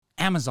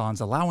Amazon's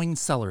allowing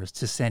sellers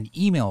to send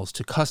emails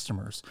to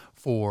customers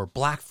for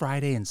Black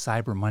Friday and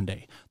Cyber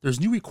Monday. There's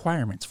new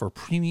requirements for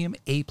premium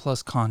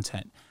A-plus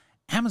content.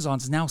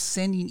 Amazon's now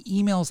sending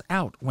emails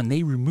out when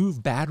they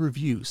remove bad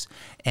reviews.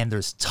 And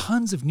there's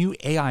tons of new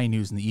AI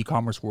news in the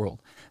e-commerce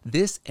world.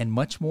 This and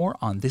much more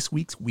on this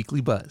week's Weekly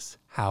Buzz.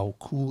 How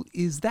cool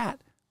is that?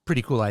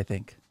 Pretty cool, I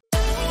think.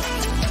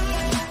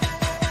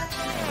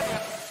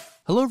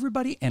 Hello,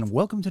 everybody, and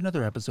welcome to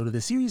another episode of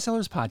the Serious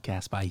Sellers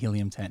Podcast by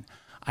Helium 10.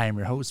 I am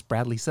your host,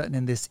 Bradley Sutton,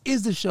 and this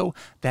is the show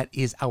that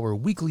is our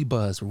weekly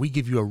buzz, where we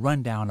give you a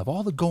rundown of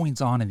all the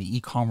goings-on in the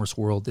e-commerce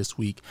world this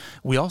week.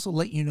 We also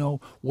let you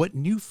know what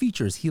new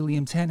features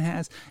Helium 10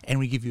 has, and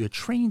we give you a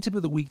training tip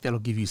of the week that'll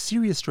give you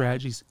serious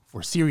strategies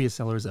for serious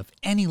sellers of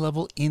any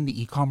level in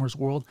the e-commerce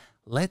world.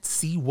 Let's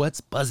see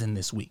what's buzzing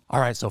this week. All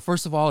right, so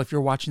first of all, if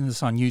you're watching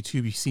this on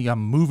YouTube, you see I'm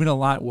moving a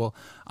lot. Well,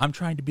 I'm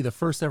trying to be the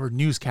first ever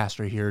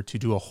newscaster here to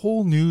do a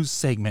whole news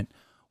segment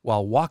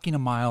while walking a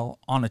mile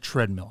on a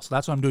treadmill. So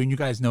that's what I'm doing. You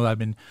guys know I've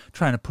been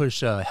trying to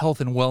push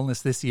health and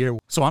wellness this year.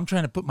 So I'm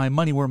trying to put my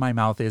money where my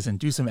mouth is and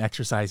do some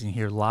exercising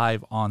here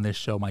live on this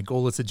show. My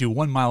goal is to do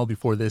 1 mile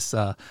before this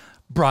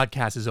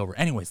broadcast is over.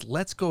 Anyways,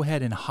 let's go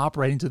ahead and hop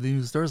right into the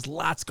news. There's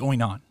lots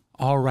going on.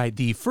 All right,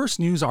 the first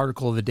news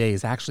article of the day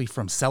is actually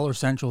from Seller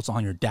Central. It's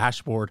on your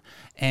dashboard.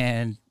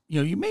 And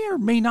you may or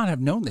may not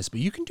have known this, but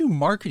you can do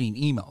marketing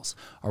emails.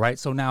 All right.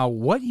 So now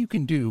what you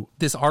can do,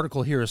 this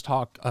article here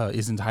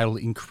is entitled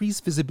Increase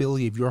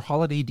Visibility of Your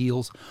Holiday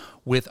Deals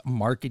with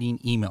Marketing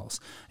Emails.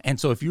 And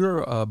so if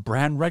you're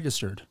brand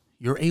registered,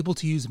 you're able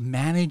to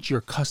manage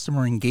your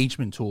customer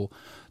engagement tool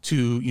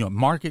to,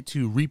 market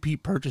to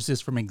repeat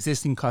purchases from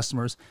existing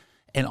customers.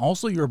 And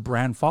also your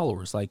brand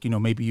followers, like,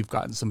 maybe you've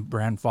gotten some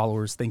brand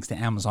followers thanks to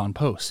Amazon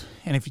posts.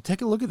 And if you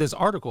take a look at this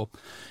article,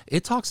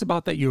 it talks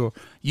about that you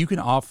can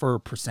offer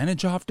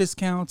percentage off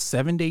discounts,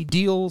 7-day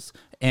deals,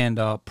 and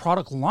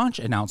product launch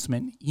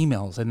announcement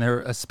emails. And they're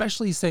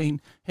especially saying,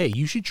 hey,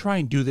 you should try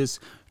and do this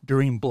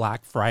during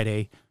Black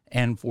Friday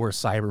and for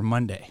Cyber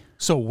Monday.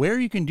 So where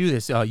you can do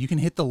this, you can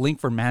hit the link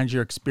for Manage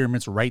Your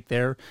Experiments right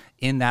there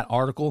in that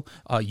article.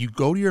 You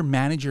go to your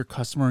Manage Your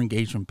Customer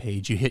Engagement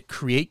page, you hit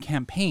Create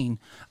Campaign,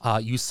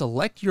 you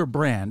select your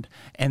brand,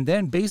 and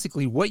then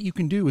basically what you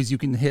can do is you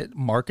can hit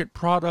Market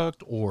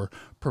Product or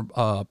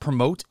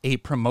Promote a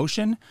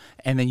Promotion,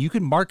 and then you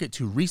can market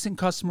to recent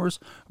customers,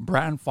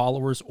 brand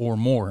followers, or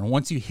more. And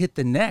once you hit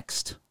the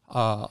next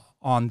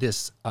on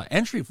this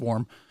entry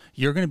form,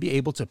 you're going to be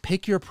able to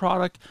pick your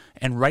product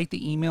and write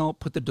the email,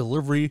 put the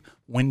delivery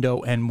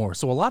window, and more.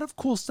 So a lot of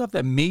cool stuff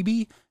that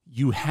maybe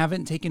you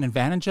haven't taken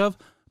advantage of,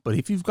 but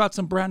if you've got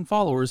some brand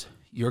followers,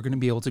 you're going to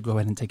be able to go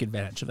ahead and take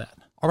advantage of that.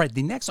 All right,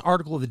 the next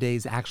article of the day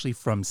is actually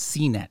from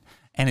CNET,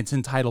 and it's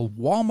entitled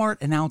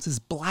Walmart Announces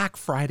Black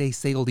Friday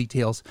Sale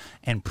Details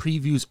and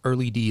Previews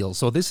Early Deals.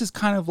 So this is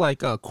kind of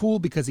like cool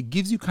because it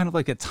gives you kind of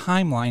like a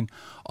timeline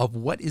of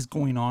what is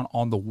going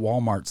on the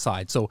Walmart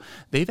side. So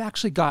they've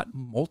actually got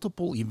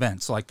multiple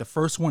events. So like the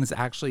first one is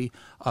actually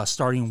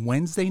starting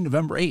Wednesday,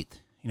 November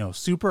 8th,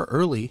 super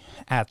early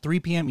at 3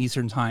 p.m.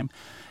 Eastern time.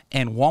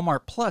 And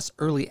Walmart Plus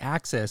Early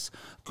Access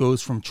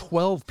goes from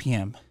 12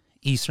 p.m.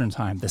 Eastern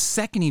time. The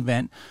second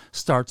event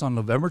starts on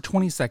November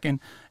 22nd,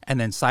 and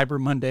then Cyber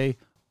Monday,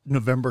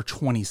 November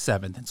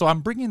 27th. And so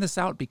I'm bringing this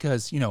out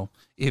because,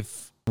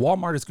 if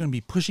Walmart is going to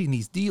be pushing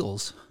these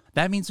deals,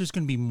 that means there's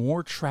going to be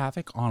more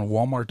traffic on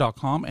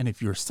Walmart.com. And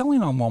if you're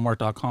selling on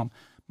Walmart.com,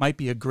 might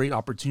be a great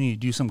opportunity to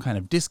do some kind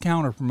of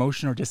discount or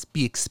promotion or just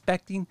be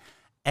expecting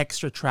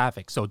extra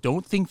traffic. So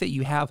don't think that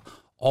you have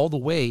all the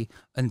way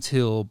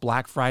until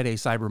Black Friday,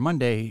 Cyber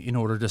Monday in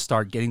order to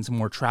start getting some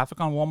more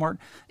traffic on Walmart.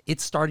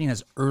 It's starting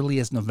as early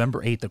as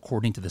November 8th,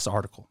 according to this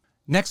article.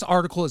 Next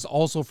article is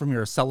also from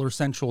your Seller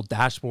Central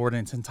dashboard,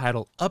 and it's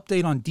entitled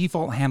Update on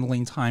Default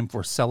Handling Time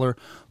for Seller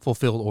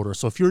Fulfilled Orders.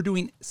 So if you're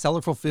doing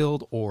Seller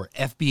Fulfilled or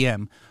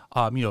FBM,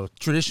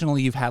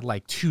 traditionally you've had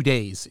like 2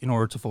 days in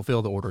order to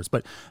fulfill the orders,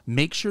 but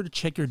make sure to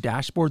check your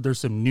dashboard. There's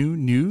some new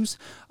news.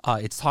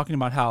 It's talking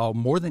about how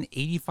more than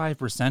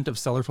 85% of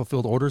Seller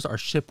Fulfilled orders are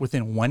shipped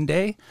within 1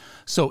 day.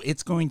 So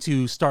it's going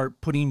to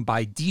start putting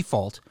by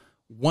default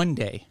 1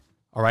 day.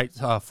 All right,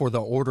 for the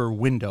order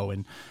window.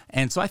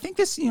 And so I think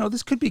this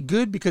could be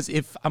good because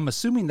if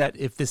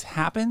this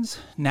happens,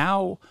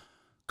 now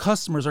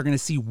customers are going to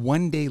see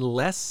 1 day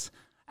less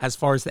as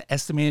far as the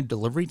estimated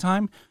delivery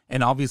time.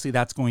 And obviously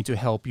that's going to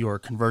help your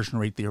conversion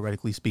rate,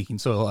 theoretically speaking.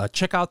 So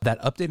check out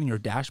that update in your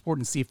dashboard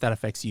and see if that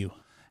affects you.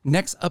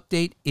 Next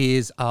update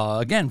is,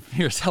 again,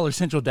 your Seller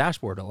Central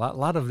dashboard. A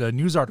lot of the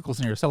news articles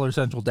in your Seller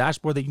Central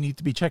dashboard that you need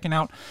to be checking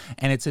out.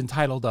 And it's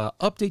entitled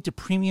Update to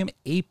Premium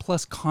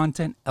A-Plus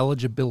Content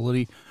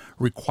Eligibility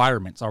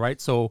Requirements. All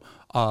right. So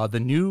the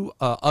new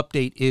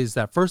update is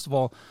that, first of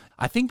all,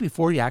 I think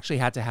before you actually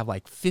had to have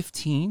like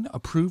 15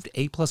 approved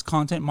A-Plus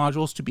content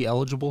modules to be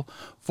eligible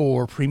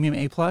for Premium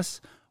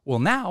A-Plus. Well,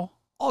 now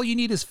all you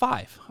need is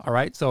 5, all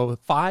right? So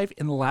 5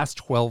 in the last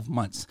 12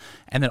 months.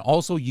 And then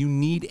also you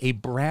need a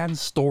brand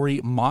story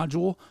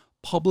module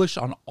publish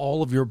on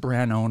all of your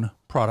brand own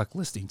product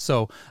listings.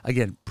 So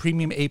again,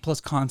 premium A+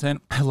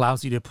 content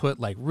allows you to put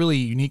like really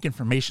unique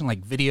information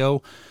like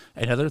video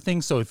and other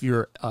things. So if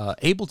you're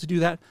able to do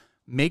that,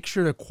 make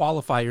sure to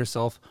qualify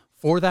yourself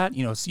for that.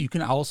 So you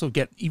can also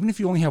get, even if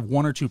you only have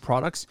 1 or 2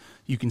 products,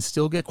 you can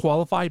still get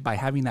qualified by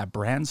having that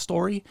brand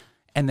story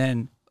and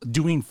then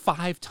doing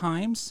 5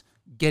 times,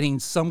 getting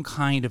some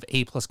kind of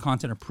A+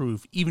 content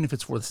approved, even if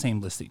it's for the same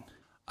listing.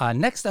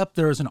 Next up,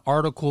 there's an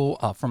article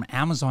from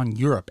Amazon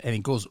Europe,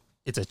 and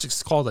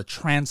it's called a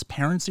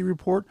transparency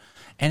report,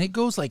 and it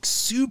goes like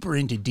super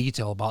into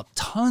detail about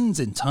tons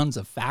and tons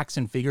of facts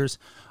and figures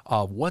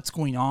of what's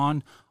going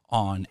on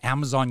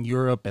Amazon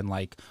Europe and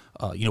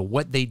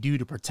what they do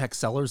to protect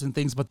sellers and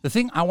things. But the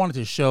thing I wanted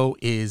to show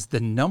is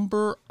the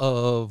number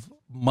of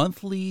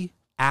monthly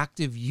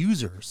active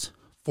users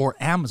for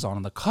Amazon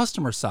on the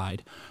customer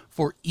side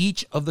for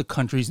each of the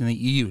countries in the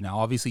EU. Now,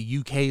 obviously,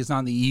 UK is not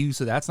in the EU,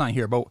 so that's not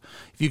here. But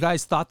if you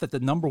guys thought that the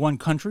number 1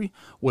 country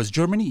was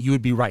Germany, you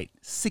would be right.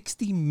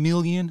 60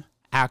 million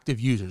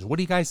active users. What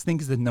do you guys think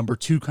is the number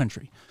 2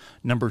 country?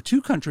 Number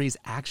 2 country is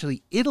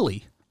actually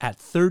Italy at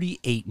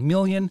 38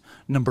 million.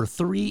 Number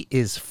 3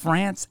 is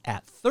France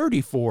at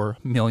 34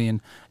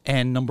 million.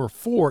 And number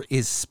 4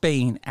 is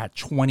Spain at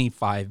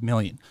 25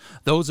 million.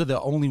 Those are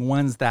the only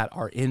ones that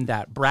are in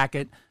that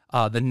bracket.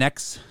 The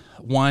next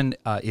one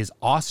is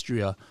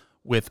Austria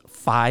with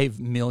 5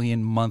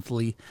 million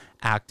monthly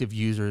active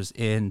users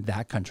in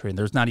that country. And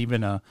there's not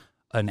even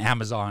an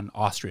Amazon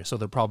Austria. So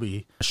they're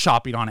probably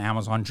shopping on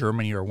Amazon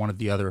Germany or one of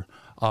the other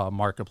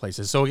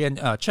marketplaces. So again,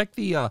 check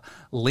the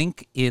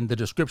link in the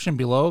description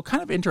below.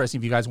 Kind of interesting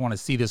if you guys want to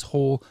see this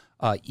whole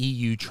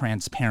EU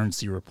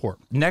transparency report.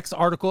 Next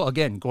article,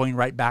 again, going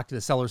right back to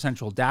the Seller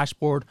Central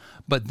dashboard,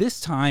 but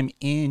this time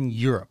in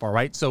Europe. All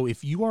right. So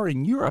if you are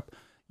in Europe,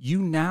 you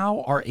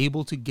now are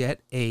able to get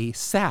a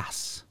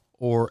SaaS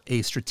or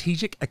a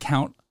strategic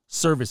account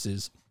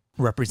services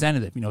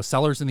representative.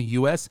 Sellers in the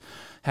US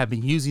have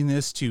been using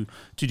this to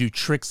do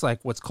tricks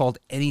like what's called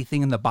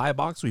anything in the buy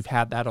box. We've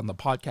had that on the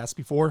podcast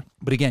before.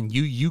 But again,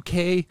 you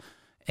UK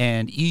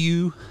and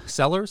EU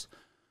sellers,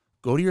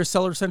 go to your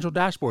Seller Central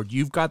dashboard.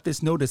 You've got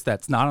this notice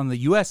that's not on the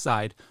US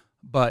side,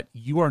 but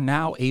you are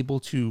now able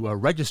to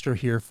register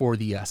here for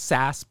the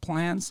SaaS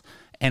plans.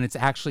 And it's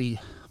actually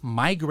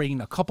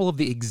migrating a couple of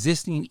the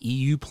existing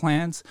EU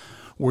plans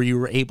where you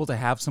were able to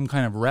have some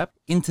kind of rep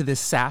into this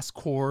SaaS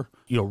core,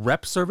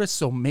 rep service.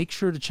 So make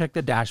sure to check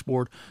the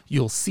dashboard.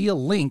 You'll see a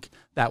link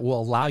that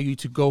will allow you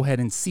to go ahead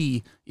and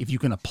see if you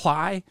can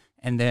apply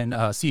and then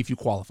see if you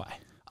qualify.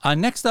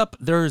 Next up,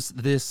 there's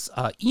this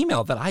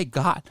email that I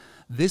got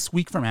this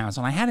week from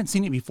Amazon. I hadn't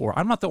seen it before.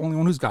 I'm not the only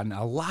one who's gotten it.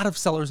 A lot of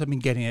sellers have been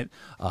getting it,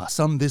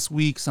 some this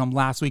week, some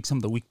last week, some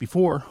the week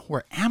before,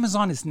 where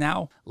Amazon is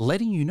now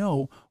letting you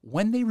know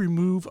when they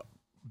remove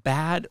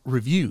bad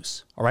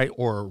reviews, all right,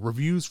 or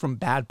reviews from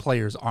bad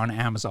players on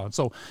Amazon.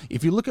 So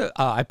if you look at,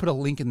 I put a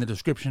link in the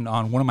description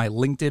on one of my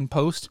LinkedIn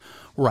posts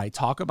where I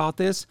talk about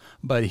this,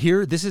 but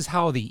here, this is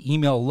how the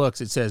email looks.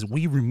 It says,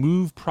 we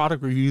remove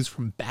product reviews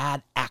from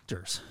bad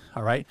actors,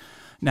 all right?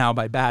 Now,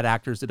 by bad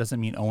actors, it doesn't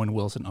mean Owen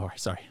Wilson. Oh,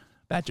 sorry,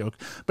 bad joke.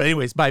 But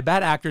anyways, by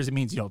bad actors, it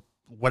means,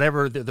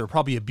 whatever, they're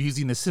probably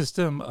abusing the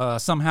system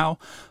somehow.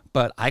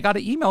 But I got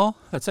an email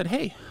that said,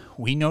 hey,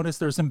 we noticed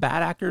there's some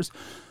bad actors.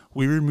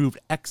 We removed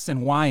X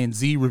and Y and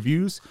Z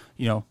reviews,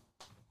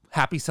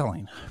 happy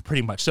selling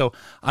pretty much. So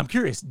I'm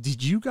curious,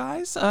 did you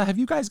guys, have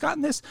you guys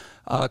gotten this?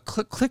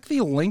 Click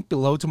the link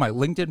below to my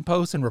LinkedIn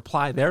post and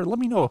reply there. Let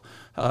me know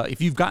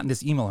if you've gotten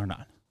this email or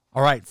not.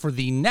 All right, for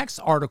the next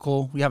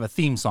article, we have a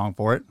theme song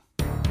for it.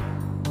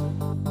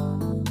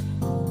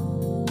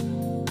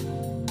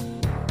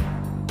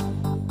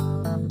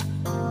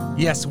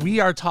 Yes, we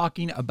are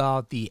talking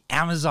about the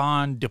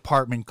Amazon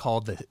department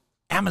called the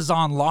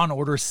Amazon Law and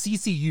Order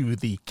CCU,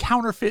 the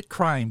Counterfeit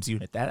Crimes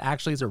Unit. That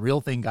actually is a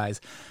real thing, guys.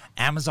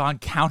 Amazon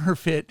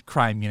Counterfeit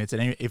Crime Units.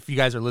 And if you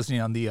guys are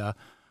listening on the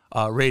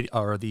radio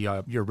or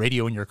your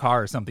radio in your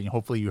car or something,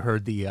 hopefully you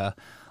heard the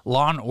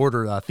Law and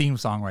Order theme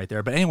song right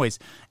there. But anyways,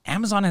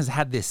 Amazon has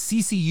had this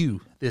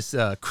CCU, this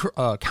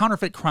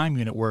Counterfeit Crime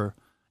Unit, where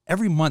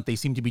every month they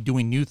seem to be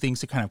doing new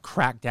things to kind of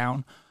crack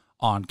down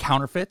on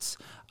counterfeits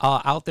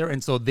out there.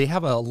 And so they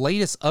have a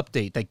latest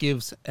update that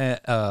gives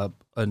a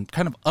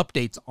kind of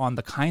updates on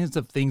the kinds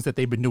of things that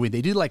they've been doing.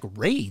 They did like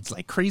raids,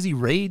 like crazy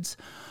raids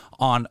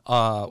on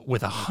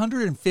with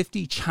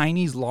 150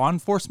 Chinese law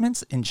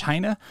enforcements in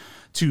China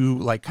to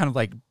like kind of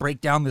like break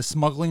down the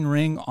smuggling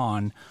ring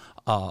on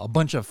a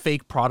bunch of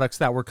fake products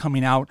that were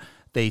coming out.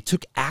 They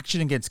took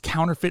action against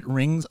counterfeit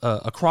rings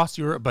across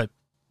Europe, but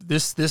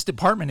this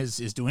department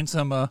is doing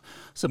some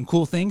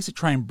cool things to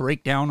try and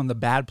break down on the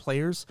bad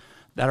players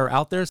that are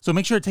out there. So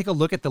make sure to take a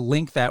look at the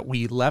link that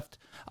we left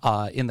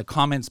in the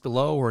comments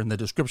below or in the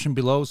description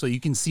below, so you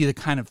can see the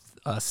kind of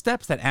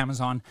steps that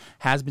Amazon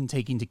has been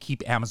taking to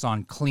keep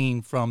Amazon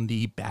clean from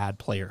the bad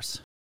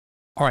players.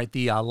 All right,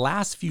 the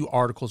last few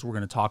articles we're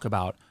going to talk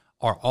about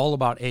are all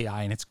about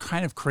AI, and it's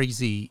kind of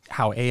crazy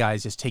how AI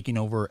is just taking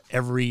over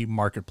every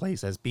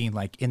marketplace as being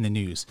like in the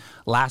news.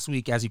 Last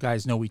week, as you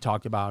guys know, we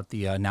talked about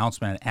the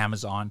announcement at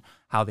Amazon,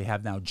 how they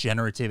have now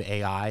generative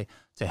AI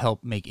to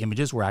help make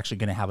images. We're actually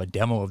going to have a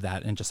demo of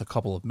that in just a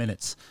couple of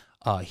minutes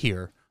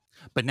here.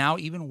 But now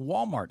even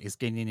Walmart is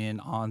getting in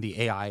on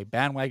the AI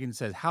bandwagon. It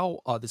says how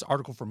this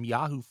article from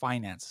Yahoo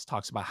Finance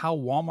talks about how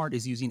Walmart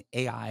is using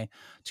AI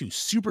to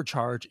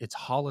supercharge its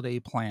holiday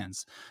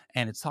plans.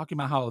 And it's talking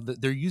about how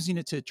they're using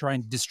it to try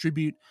and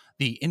distribute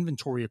the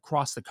inventory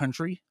across the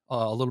country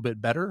a little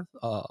bit better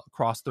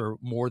across their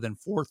more than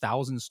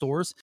 4,000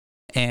 stores.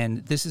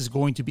 And this is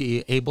going to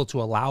be able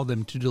to allow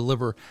them to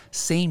deliver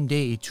same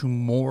day to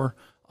more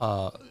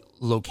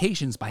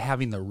locations by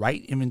having the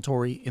right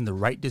inventory in the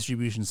right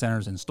distribution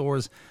centers and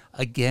stores.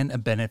 Again, a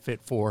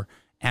benefit for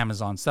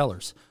Amazon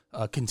sellers.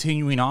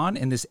 Continuing on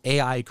in this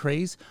AI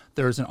craze,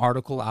 there's an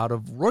article out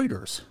of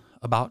Reuters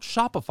about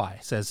Shopify.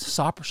 It says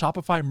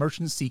Shopify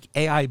merchants seek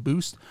AI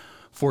boost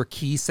for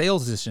key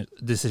sales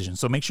decisions.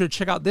 So make sure to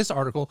check out this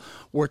article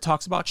where it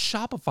talks about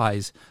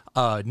Shopify's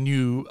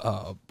new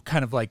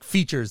kind of like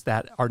features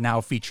that are now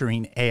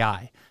featuring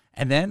AI.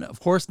 And then, of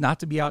course, not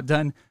to be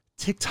outdone,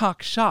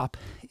 TikTok Shop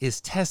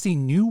is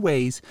testing new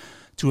ways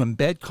to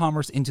embed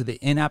commerce into the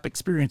in-app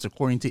experience,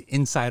 according to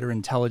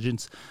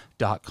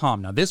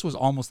insiderintelligence.com. Now, this was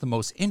almost the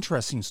most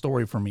interesting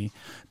story for me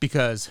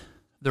because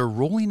they're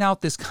rolling out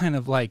this kind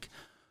of like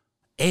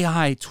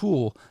AI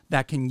tool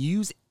that can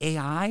use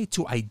AI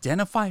to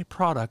identify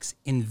products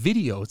in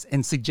videos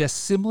and suggest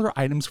similar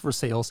items for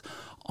sales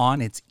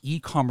on its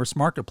e-commerce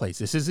marketplace.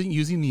 This isn't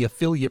using the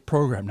affiliate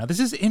program. Now,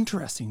 this is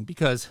interesting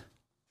because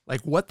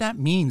like what that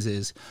means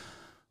is,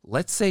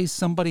 let's say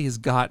somebody has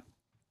got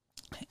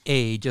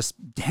a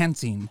just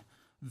dancing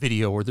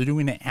video, or they're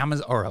doing an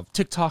Amazon or a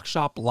TikTok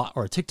shop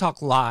or a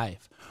TikTok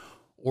live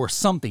or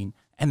something.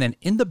 And then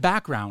in the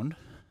background,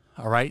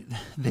 all right,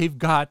 they've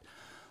got,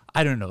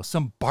 I don't know,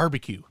 some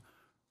barbecue.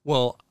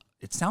 Well,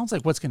 it sounds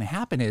like what's going to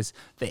happen is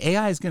the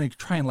AI is going to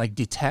try and like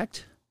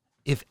detect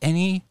if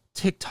any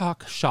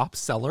TikTok shop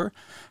seller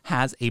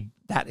has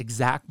that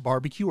exact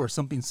barbecue or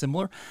something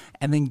similar,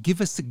 and then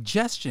give a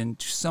suggestion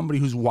to somebody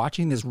who's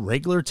watching this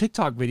regular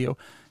TikTok video.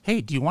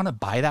 Hey, do you want to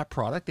buy that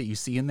product that you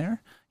see in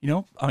there? You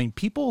know, I mean,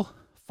 people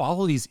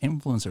follow these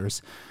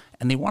influencers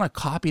and they want to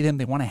copy them.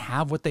 They want to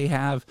have what they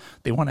have.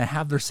 They want to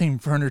have their same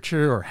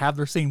furniture or have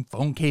their same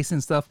phone case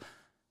and stuff.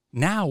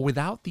 Now,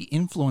 without the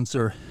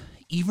influencer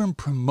even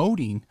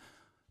promoting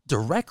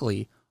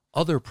directly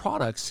other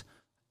products,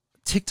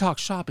 TikTok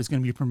Shop is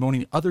going to be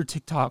promoting other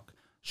TikTok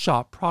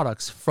Shop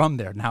products from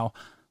there. Now,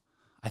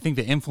 I think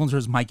the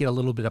influencers might get a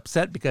little bit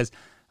upset because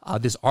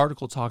this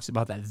article talks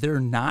about that they're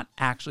not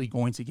actually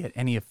going to get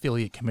any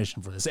affiliate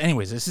commission for this.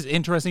 Anyways, this is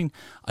interesting.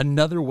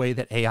 Another way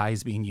that AI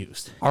is being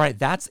used. All right,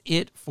 that's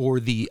it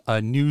for the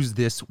news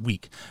this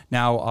week.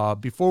 Now,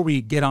 before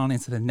we get on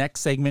into the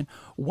next segment,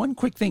 one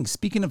quick thing.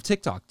 Speaking of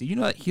TikTok, do you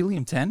know that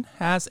Helium 10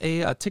 has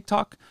a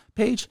TikTok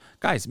page?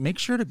 Guys, make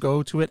sure to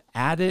go to it,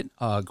 add it,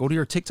 go to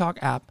your TikTok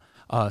app,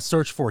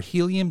 search for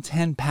Helium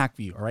 10 Pack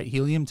View, all right?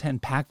 Helium 10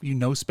 Pack View,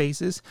 no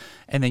spaces.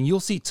 And then you'll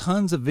see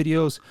tons of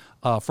videos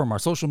from our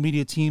social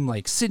media team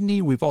like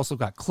Sydney. We've also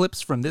got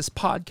clips from this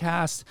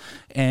podcast,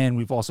 and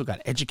we've also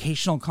got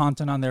educational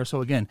content on there.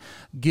 So again,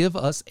 give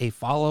us a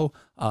follow,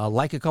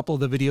 like a couple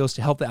of the videos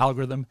to help the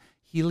algorithm.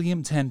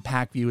 Helium 10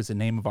 Pack View is the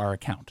name of our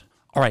account.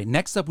 All right,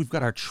 next up, we've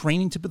got our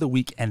training tip of the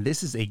week, and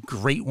this is a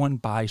great one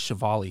by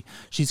Shivali.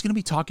 She's going to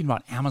be talking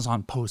about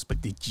Amazon Post,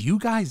 but did you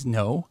guys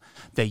know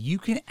that you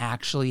can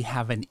actually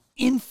have an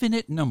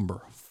infinite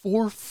number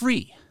for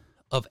free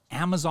of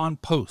Amazon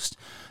Post,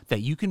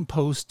 that you can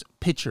post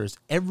pictures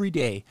every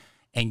day,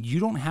 and you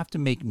don't have to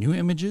make new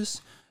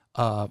images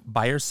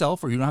by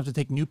yourself, or you don't have to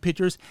take new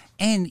pictures,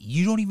 and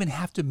you don't even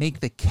have to make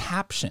the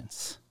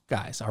captions,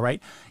 guys, all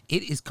right?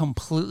 It is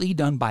completely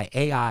done by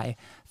AI,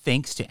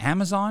 thanks to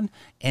Amazon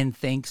and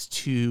thanks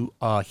to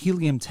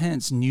Helium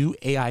 10's new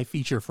AI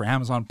feature for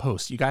Amazon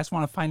Post. You guys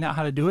want to find out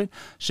how to do it?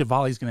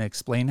 Shivali's going to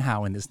explain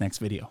how in this next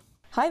video.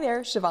 Hi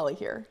there, Shivali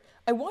here.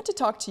 I want to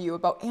talk to you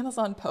about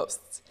Amazon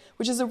Posts,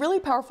 which is a really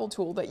powerful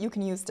tool that you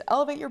can use to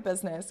elevate your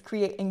business,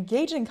 create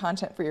engaging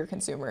content for your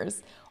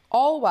consumers,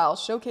 all while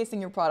showcasing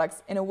your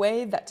products in a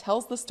way that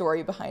tells the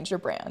story behind your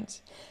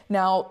brand.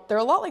 Now, they're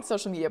a lot like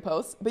social media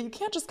posts, but you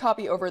can't just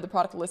copy over the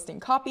product listing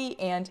copy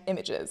and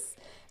images.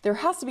 There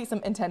has to be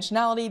some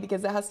intentionality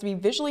because it has to be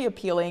visually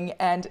appealing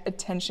and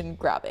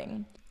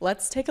attention-grabbing.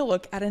 Let's take a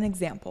look at an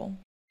example.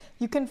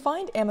 You can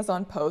find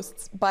Amazon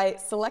Posts by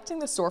selecting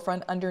the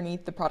storefront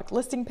underneath the product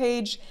listing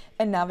page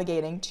and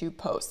navigating to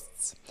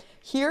Posts.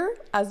 Here,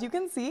 as you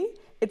can see,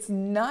 it's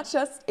not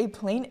just a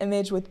plain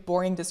image with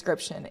boring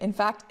description. In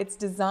fact, it's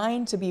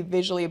designed to be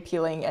visually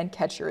appealing and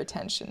catch your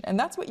attention, and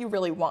that's what you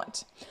really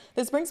want.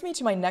 This brings me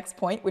to my next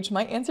point, which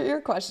might answer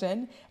your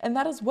question, and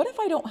that is, what if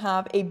I don't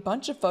have a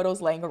bunch of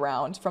photos laying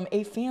around from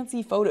a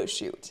fancy photo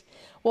shoot?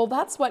 Well,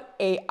 that's what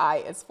AI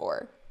is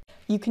for.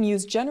 You can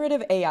use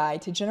generative AI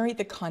to generate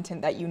the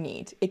content that you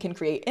need. It can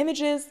create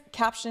images,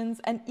 captions,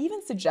 and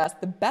even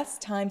suggest the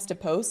best times to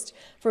post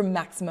for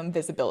maximum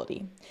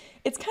visibility.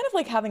 It's kind of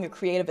like having a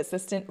creative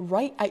assistant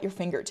right at your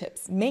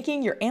fingertips,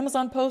 making your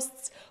Amazon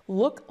posts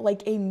look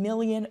like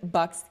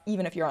 $1,000,000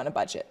 even if you're on a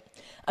budget.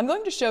 I'm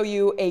going to show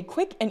you a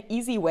quick and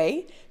easy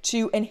way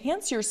to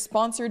enhance your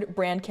sponsored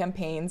brand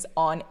campaigns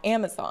on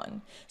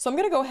Amazon. So I'm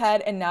going to go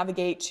ahead and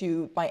navigate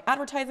to my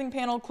advertising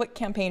panel, click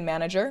Campaign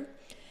Manager.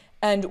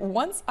 And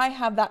once I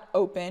have that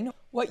open,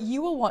 what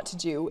you will want to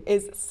do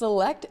is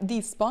select the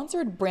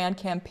sponsored brand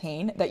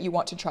campaign that you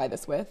want to try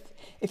this with.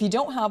 If you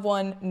don't have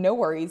one, no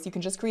worries. You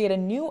can just create a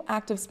new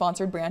active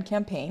sponsored brand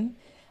campaign.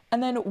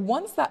 And then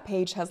once that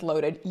page has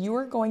loaded, you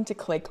are going to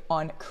click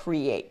on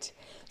Create.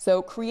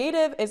 So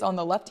Creative is on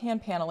the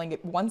left-hand paneling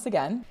once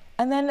again,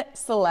 and then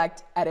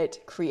select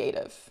Edit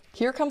Creative.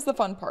 Here comes the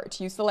fun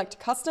part. You select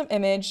Custom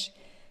Image,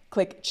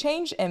 click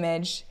Change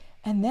Image,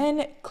 and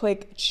then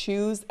click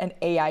Choose an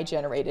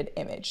AI-generated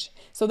image.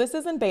 So this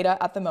is in beta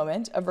at the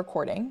moment of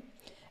recording.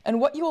 And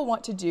what you will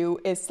want to do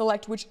is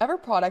select whichever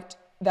product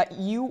that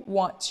you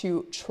want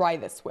to try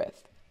this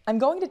with. I'm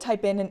going to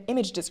type in an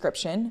image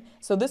description.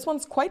 So this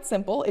one's quite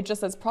simple. It just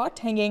says product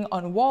hanging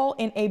on wall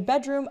in a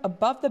bedroom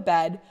above the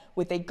bed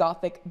with a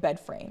Gothic bed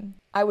frame.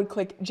 I would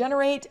click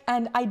generate,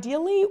 and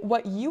ideally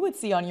what you would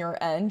see on your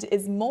end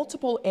is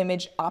multiple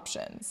image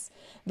options.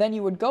 Then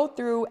you would go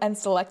through and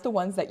select the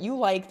ones that you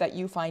like, that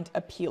you find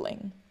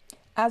appealing.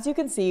 As you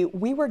can see,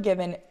 we were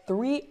given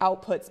 3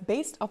 outputs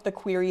based off the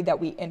query that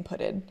we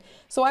inputted.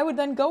 So I would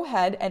then go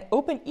ahead and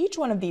open each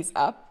one of these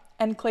up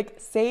and click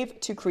Save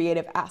to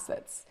Creative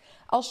Assets.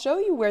 I'll show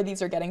you where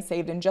these are getting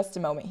saved in just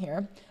a moment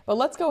here, but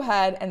let's go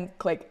ahead and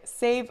click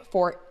Save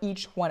for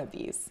each one of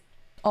these.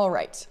 All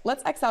right,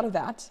 let's X out of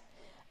that.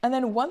 And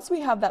then once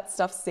we have that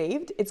stuff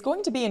saved, it's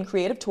going to be in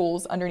Creative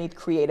Tools underneath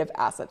Creative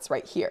Assets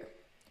right here.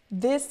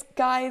 This,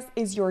 guys,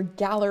 is your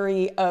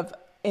gallery of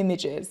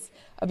images,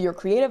 of your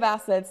creative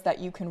assets that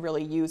you can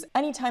really use.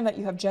 Anytime that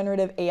you have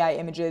generative AI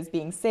images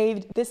being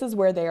saved, this is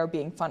where they are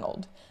being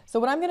funneled. So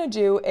what I'm gonna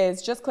do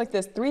is just click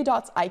this 3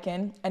 dots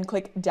icon and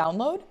click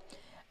Download.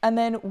 And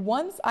then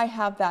once I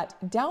have that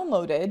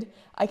downloaded,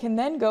 I can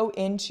then go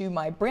into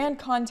my brand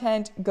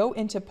content, go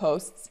into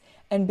posts,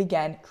 and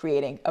begin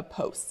creating a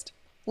post.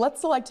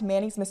 Let's select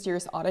Manny's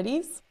Mysterious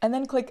Oddities, and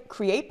then click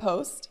Create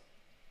Post,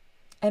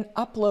 and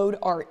upload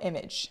our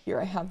image. Here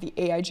I have the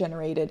AI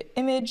generated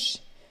image,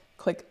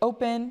 click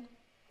Open.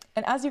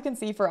 And as you can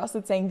see, for us,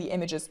 it's saying the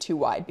image is too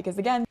wide because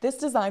again, this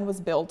design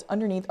was built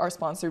underneath our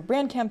sponsored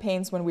brand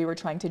campaigns when we were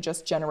trying to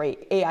just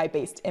generate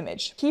AI-based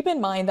image. Keep in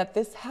mind that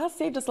this has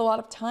saved us a lot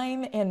of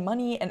time and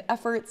money and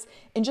efforts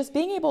in just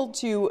being able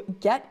to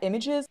get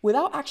images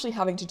without actually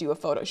having to do a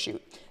photo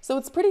shoot. So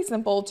it's pretty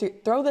simple to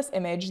throw this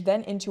image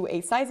then into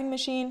a sizing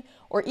machine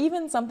or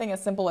even something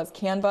as simple as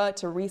Canva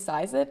to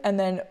resize it and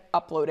then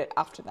upload it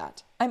after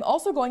that. I'm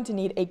also going to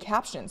need a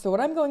caption. So what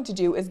I'm going to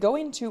do is go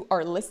into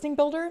our listing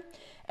builder,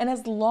 and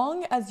as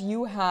long as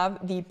you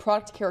have the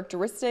product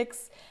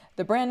characteristics,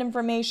 the brand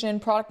information,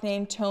 product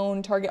name,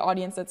 tone, target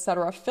audience,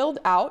 etc. filled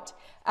out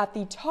at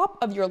the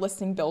top of your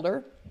listing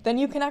builder, then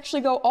you can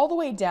actually go all the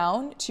way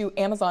down to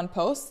Amazon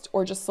Post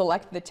or just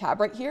select the tab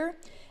right here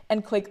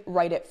and click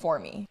Write It For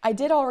Me. I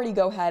did already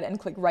go ahead and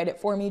click Write It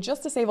For Me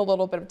just to save a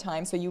little bit of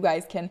time so you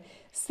guys can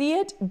see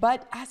it,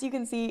 but as you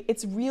can see,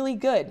 it's really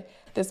good.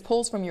 This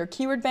pulls from your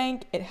keyword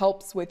bank, it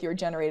helps with your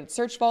generated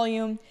search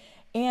volume,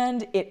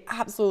 and it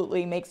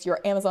absolutely makes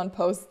your Amazon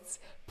posts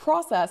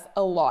process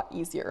a lot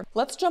easier.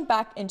 Let's jump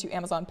back into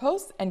Amazon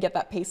Posts and get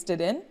that pasted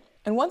in.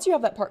 And once you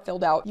have that part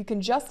filled out, you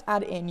can just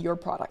add in your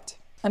product.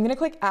 I'm gonna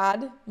click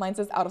Add. Mine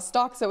says out of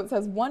stock, so it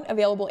says 1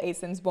 available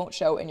ASINs won't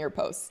show in your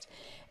post.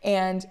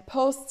 And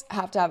posts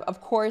have to have, of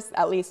course,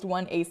 at least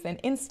 1 ASIN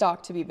in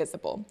stock to be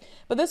visible.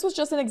 But this was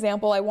just an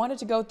example. I wanted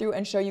to go through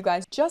and show you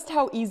guys just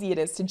how easy it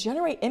is to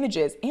generate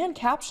images and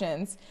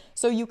captions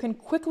so you can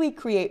quickly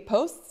create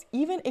posts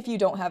even if you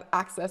don't have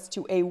access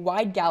to a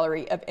wide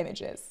gallery of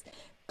images.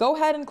 Go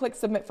ahead and click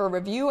Submit for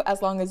Review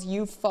as long as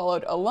you've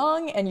followed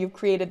along and you've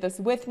created this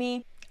with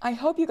me. I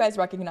hope you guys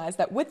recognize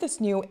that with this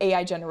new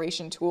AI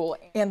generation tool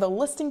and the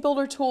listing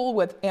builder tool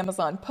with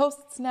Amazon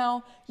Posts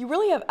now, you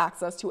really have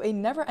access to a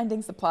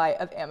never-ending supply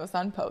of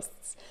Amazon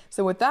posts.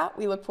 So with that,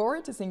 we look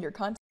forward to seeing your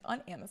content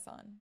on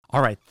Amazon.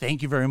 All right,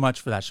 thank you very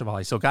much for that,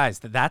 Shivali. So guys,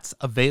 that's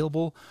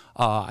available.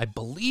 I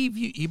believe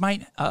you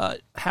might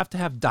have to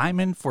have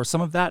Diamond for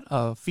some of that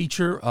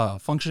feature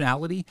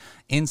functionality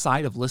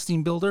inside of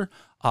Listing Builder.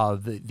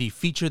 The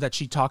feature that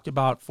she talked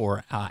about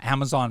for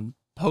Amazon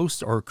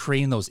Post or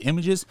creating those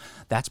images,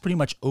 that's pretty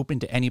much open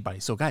to anybody.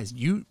 So guys,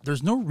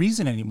 there's no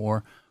reason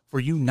anymore for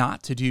you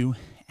not to do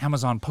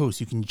Amazon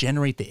Posts. You can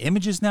generate the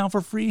images now for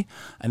free,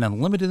 an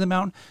unlimited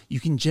amount. You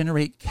can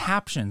generate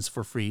captions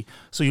for free,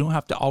 so you don't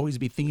have to always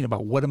be thinking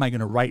about what am I going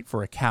to write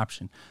for a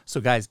caption.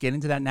 So guys, get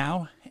into that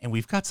now, and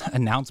we've got some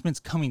announcements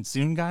coming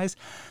soon, guys,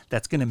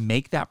 that's going to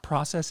make that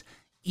process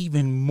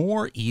even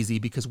more easy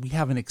because we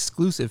have an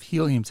exclusive,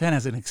 Helium 10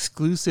 has an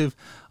exclusive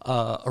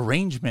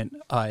arrangement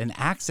and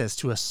access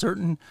to a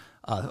certain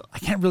I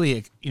can't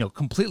really,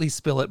 completely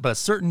spill it, but a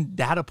certain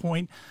data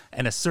point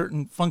and a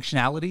certain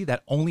functionality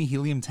that only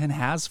Helium 10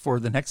 has for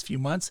the next few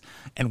months.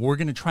 And we're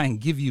going to try and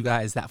give you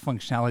guys that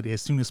functionality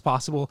as soon as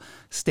possible.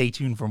 Stay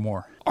tuned for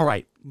more. All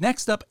right,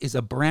 next up is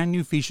a brand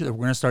new feature that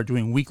we're going to start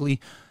doing weekly.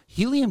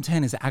 Helium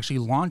 10 is actually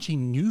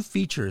launching new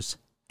features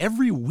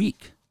every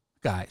week.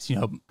 Guys,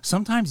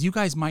 sometimes you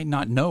guys might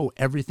not know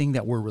everything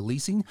that we're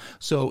releasing.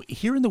 So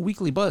here in the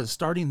Weekly Buzz,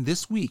 starting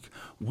this week,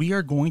 we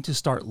are going to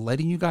start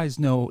letting you guys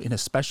know in a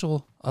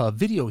special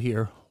video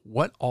here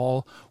what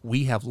all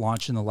we have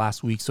launched in the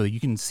last week so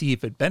you can see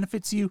if it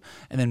benefits you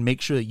and then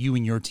make sure that you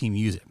and your team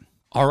use it.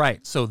 All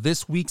right, so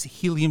this week's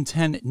Helium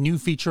 10 new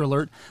feature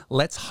alert,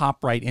 let's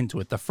hop right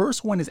into it. The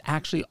first one is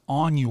actually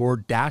on your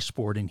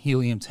dashboard in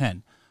Helium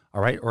 10. All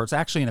right, or it's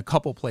actually in a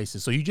couple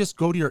places. So you just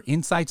go to your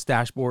Insights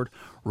dashboard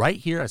right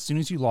here as soon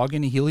as you log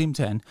into Helium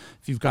 10.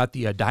 If you've got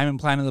the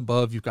Diamond Plan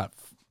above, you're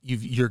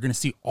going to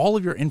see all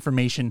of your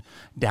information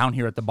down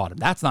here at the bottom.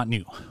 That's not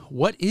new.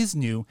 What is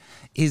new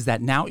is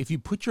that now if you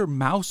put your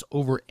mouse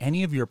over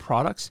any of your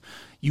products,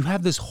 you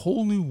have this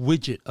whole new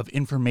widget of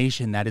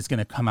information that is going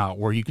to come out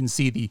where you can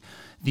see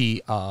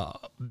the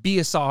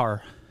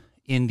BSR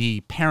in the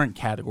parent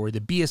category,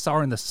 the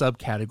BSR in the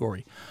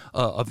subcategory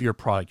of your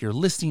product, your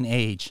listing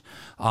age,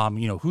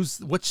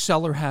 which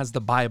seller has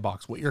the buy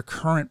box, what your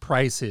current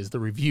price is, the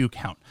review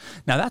count.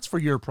 Now that's for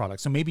your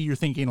product. So maybe you're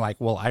thinking like,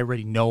 well, I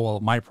already know all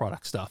of my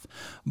product stuff.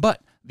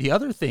 But the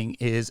other thing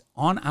is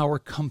on our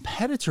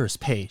competitors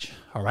page.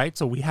 All right.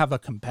 So we have a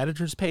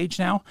competitors page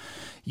now.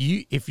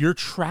 If you're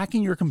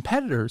tracking your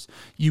competitors,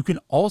 you can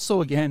also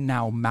again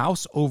now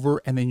mouse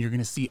over and then you're going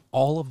to see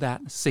all of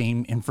that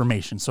same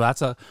information. So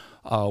that's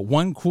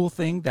one cool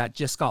thing that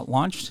just got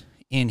launched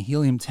in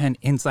Helium 10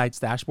 Insights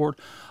dashboard.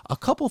 A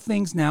couple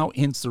things now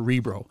in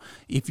Cerebro.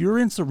 If you're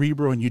in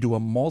Cerebro and you do a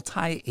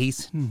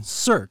multi-ASIN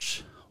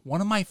search, one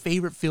of my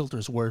favorite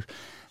filters were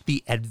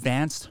the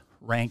advanced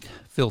rank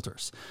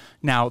filters.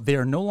 Now, they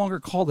are no longer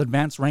called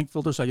advanced rank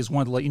filters, so I just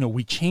wanted to let you know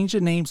we changed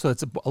the name so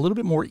it's a little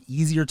bit more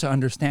easier to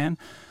understand.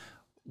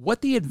 What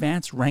the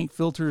advanced rank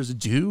filters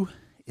do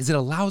is it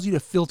allows you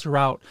to filter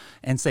out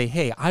and say,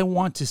 hey, I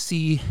want to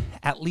see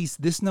at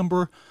least this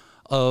number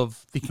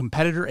of the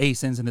competitor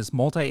ASINs in this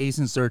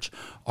multi-ASIN search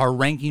are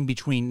ranking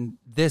between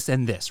this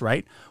and this,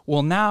 right?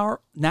 Well, now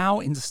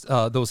in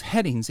those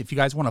headings, if you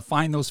guys want to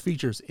find those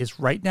features, it's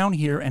right down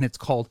here and it's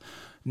called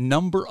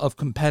number of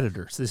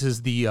competitors. This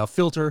is the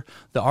filter,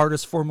 the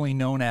artist formerly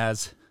known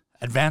as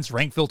Advanced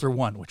Rank Filter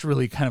 1, which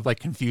really kind of like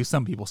confused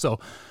some people. So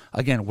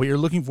again, what you're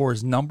looking for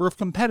is number of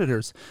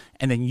competitors,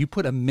 and then you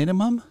put a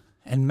minimum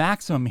and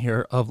maximum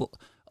here of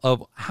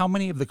how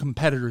many of the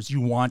competitors you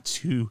want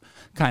to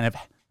kind of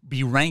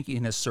be ranking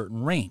in a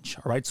certain range.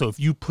 All right. So if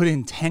you put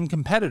in 10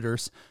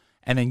 competitors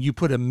and then you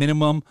put a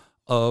minimum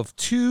of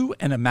 2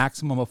 and a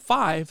maximum of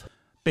 5,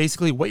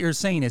 basically what you're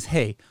saying is,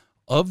 hey,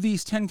 of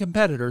these 10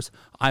 competitors,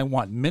 I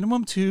want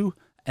minimum 2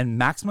 and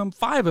maximum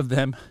 5 of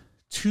them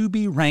to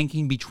be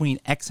ranking between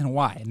X and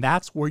Y. And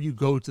that's where you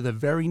go to the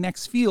very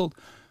next field,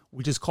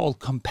 which is called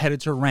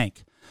competitor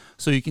rank.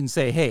 So you can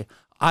say, hey,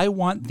 I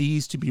want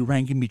these to be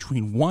ranking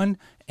between 1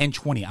 and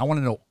 20. I want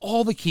to know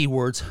all the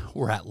keywords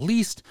where at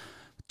least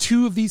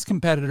 2 of these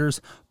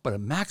competitors, but a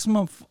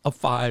maximum of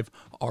 5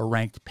 are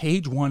ranked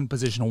page 1,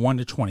 position 1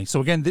 to 20. So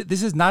again,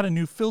 this is not a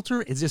new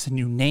filter. It's just a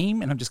new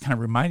name, and I'm just kind of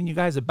reminding you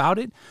guys about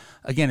it.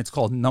 Again, it's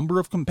called number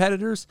of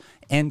competitors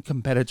and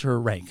competitor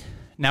rank.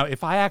 Now,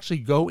 if I actually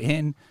go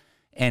in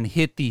and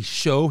hit the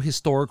show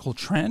historical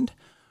trend,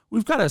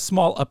 we've got a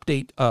small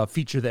update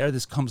feature there.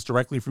 This comes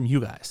directly from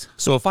you guys.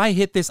 So if I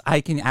hit this, I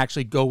can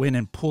actually go in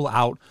and pull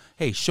out,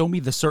 hey, show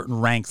me the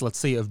certain ranks, let's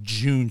say of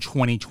June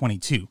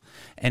 2022.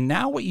 And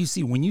now what you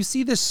see, when you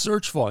see this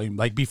search volume,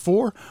 like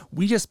before,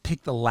 we just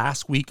picked the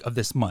last week of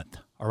this month.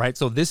 All right.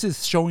 So this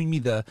is showing me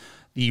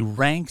the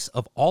ranks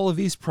of all of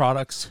these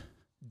products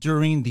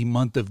during the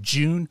month of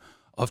June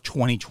of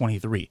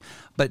 2023.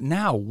 But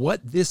now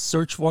what this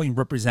search volume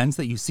represents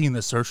that you see in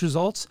the search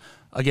results,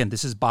 again,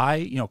 this is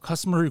by,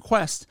 customer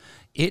request.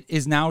 It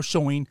is now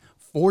showing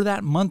for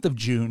that month of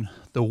June,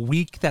 the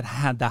week that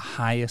had the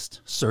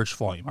highest search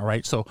volume. All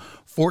right. So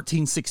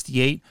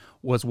 1468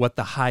 was what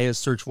the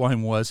highest search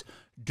volume was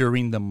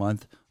during the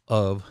month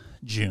of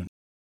June.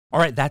 All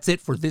right. That's it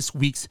for this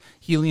week's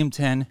Helium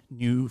 10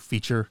 new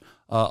feature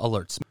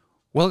alerts.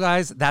 Well,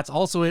 guys, that's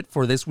also it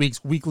for this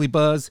week's Weekly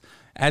Buzz.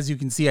 As you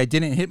can see, I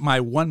didn't hit my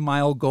 1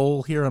 mile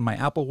goal here on my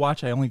Apple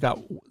Watch. I only got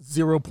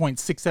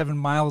 0.67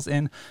 miles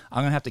in.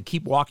 I'm going to have to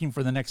keep walking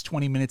for the next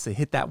 20 minutes to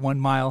hit that 1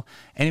 mile.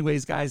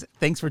 Anyways, guys,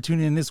 thanks for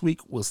tuning in this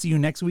week. We'll see you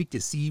next week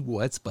to see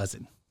what's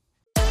buzzing.